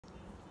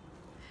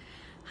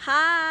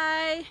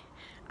Hi!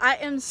 I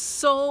am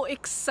so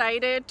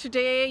excited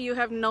today, you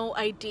have no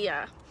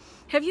idea.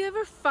 Have you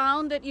ever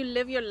found that you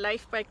live your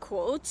life by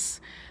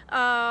quotes?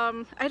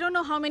 I don't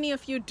know how many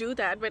of you do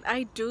that, but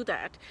I do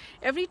that.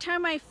 Every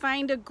time I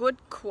find a good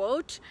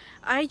quote,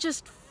 I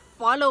just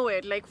follow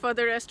it like for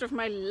the rest of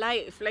my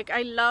life. Like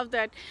I love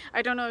that.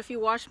 I don't know if you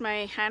watched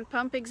my hand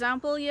pump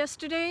example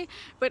yesterday,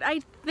 but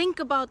I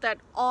think about that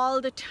all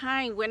the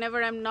time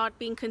whenever I'm not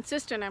being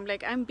consistent. I'm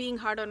like, I'm being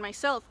hard on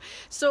myself.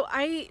 So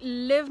I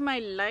live my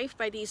life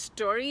by these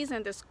stories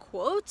and these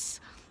quotes.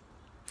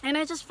 And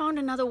I just found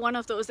another one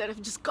of those that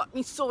have just got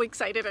me so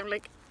excited. I'm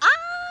like,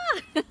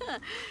 ah!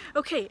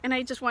 Okay, and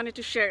I just wanted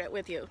to share it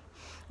with you.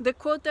 The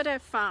quote that I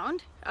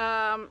found,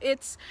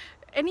 it's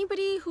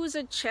anybody who's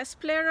a chess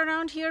player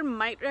around here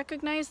might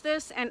recognize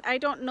this, and I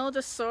don't know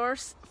the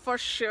source for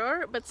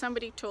sure, but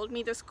somebody told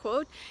me this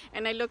quote,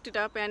 and I looked it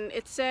up, and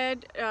it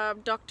said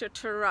Dr.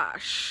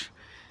 Tarrasch.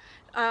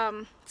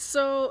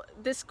 So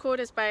this quote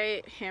is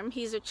by him.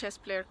 He's a chess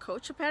player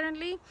coach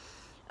apparently.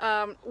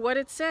 What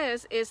it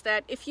says is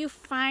that if you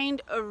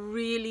find a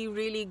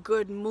really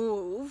good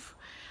move,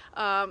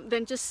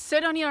 then just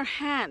sit on your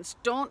hands.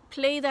 Don't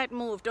play that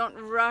move. Don't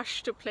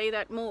rush to play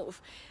that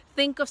move.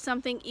 Think of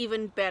something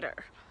even better.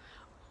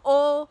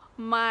 Oh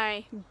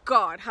my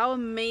God, how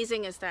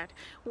amazing is that?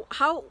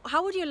 How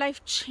would your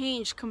life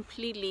change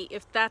completely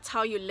if that's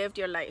how you lived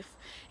your life?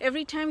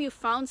 Every time you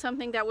found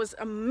something that was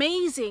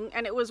amazing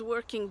and it was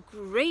working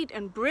great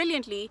and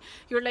brilliantly,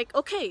 you're like,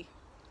 okay,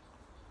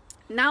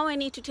 now I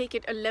need to take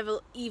it a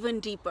level even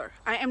deeper.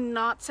 I am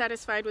not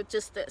satisfied with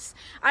just this.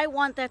 I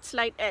want that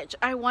slight edge.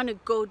 I want to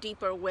go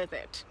deeper with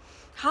it.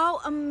 How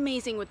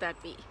amazing would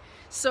that be?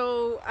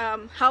 So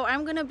how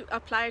I'm going to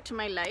apply it to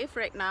my life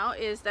right now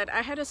is that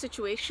I had a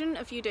situation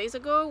a few days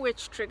ago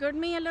which triggered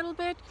me a little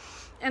bit.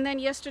 And then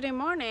yesterday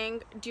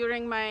morning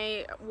during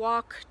my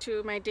walk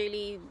to my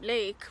daily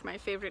lake, my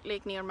favorite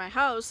lake near my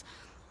house,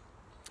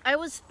 I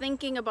was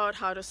thinking about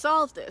how to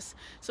solve this.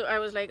 So I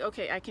was like,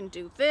 okay, I can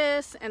do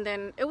this. And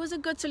then it was a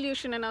good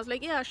solution. And I was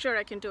like, yeah, sure,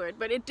 I can do it.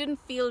 But it didn't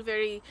feel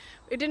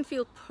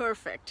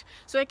perfect.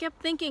 So I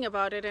kept thinking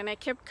about it and I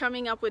kept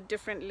coming up with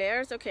different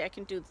layers. Okay, I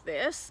can do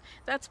this.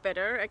 That's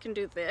better. I can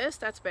do this.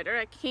 That's better.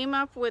 I came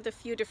up with a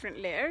few different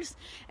layers.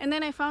 And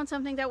then I found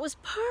something that was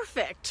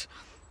perfect.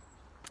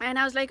 And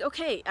I was like,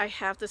 okay, I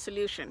have the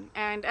solution.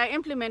 And I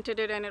implemented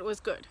it and it was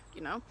good,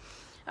 you know.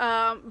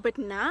 But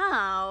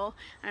now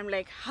I'm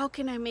like, how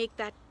can I make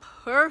that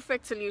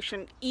perfect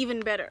solution even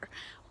better?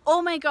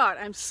 Oh my God,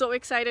 I'm so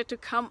excited to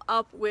come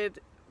up with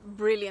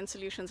brilliant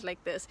solutions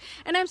like this.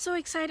 And I'm so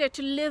excited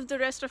to live the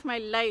rest of my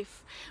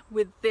life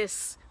with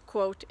this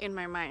quote in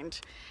my mind.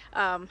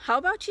 How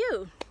about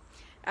you?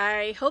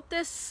 I hope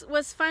this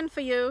was fun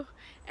for you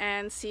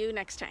and see you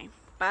next time.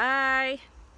 Bye.